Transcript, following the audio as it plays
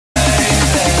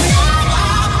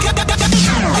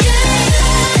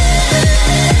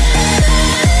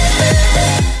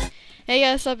Hey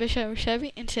guys, what's up? It's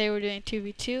Chevy, and today we're doing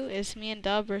 2v2. It's me and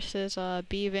Dub versus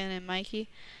BVinh and Mikey.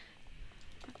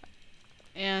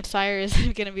 And Sire is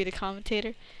gonna be the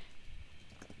commentator.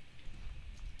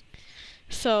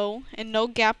 So, and no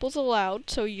gapples allowed,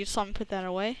 so you just saw me put that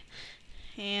away.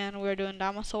 And we're doing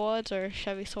Dama swords or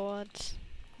Chevy swords.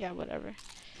 Yeah, whatever.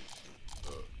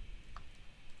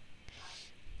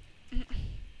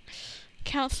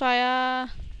 Count Sire.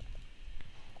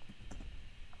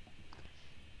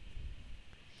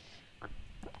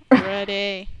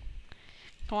 Ready.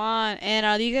 Come on.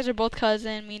 And you guys are both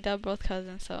cousin. Me and Dub both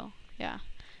cousins, so yeah.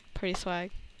 Pretty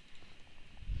swag.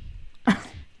 I'll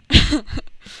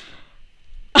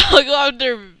go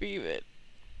after BVinh.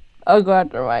 I'll go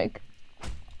after Mike.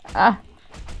 Ah.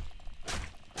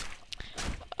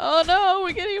 Oh no,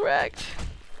 we're getting wrecked.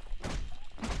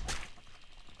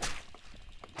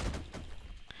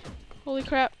 Holy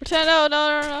crap. Pretend no,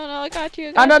 I got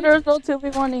you. I thought there was no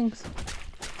 2v warnings.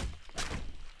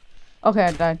 Okay,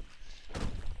 I died.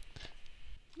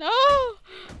 No!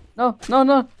 No.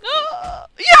 No!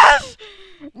 Yes!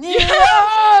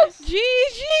 Yes!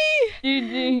 GG!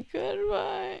 GG.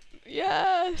 Goodbye.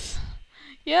 Yes!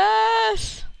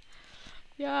 Yes!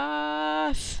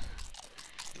 Yes!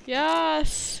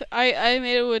 Yes! I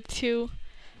made it with 2.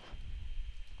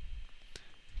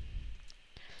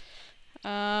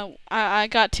 I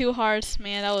got 2 hearts,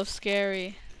 man. That was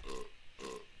scary.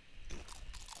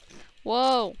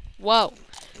 Whoa! Whoa!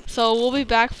 So we'll be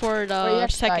back for the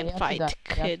second fight,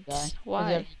 kids.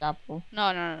 Why? No.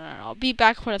 I'll be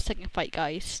back for the second fight,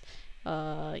 guys.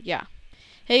 Yeah.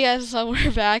 Hey guys, so we're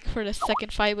back for the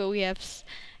second fight, but we have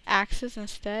axes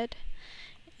instead,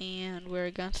 and we're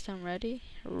against them. Ready?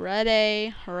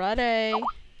 Ready? Ready?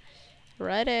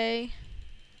 Ready?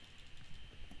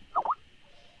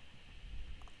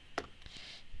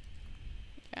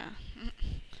 Yeah.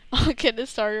 I'll get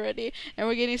this started already, and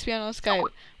we're getting speed on Skype.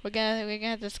 We're gonna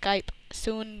have to Skype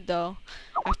soon though,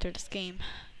 after this game.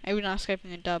 Maybe we're not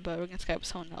Skyping a Dub, but we're gonna Skype with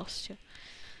someone else too.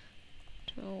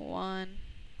 2, 1.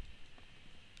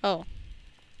 Oh,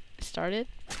 it started.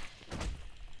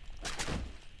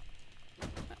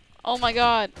 Oh my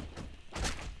God!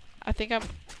 I think I'm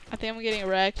getting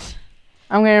wrecked.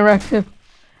 I'm getting wrecked too.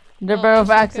 They're better with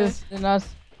axes than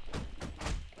us.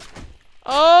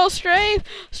 Oh, strafe!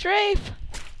 Strafe!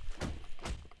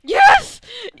 Yes!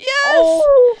 Yes!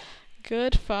 Oh.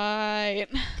 Good fight.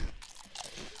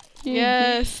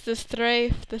 Yes, the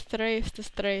strafe.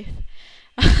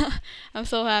 I'm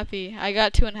so happy. I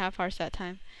got 2.5 hearts that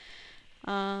time.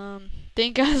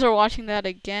 Thank you guys for watching that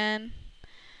again.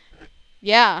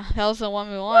 Yeah, that was the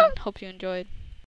 1v1. Hope you enjoyed.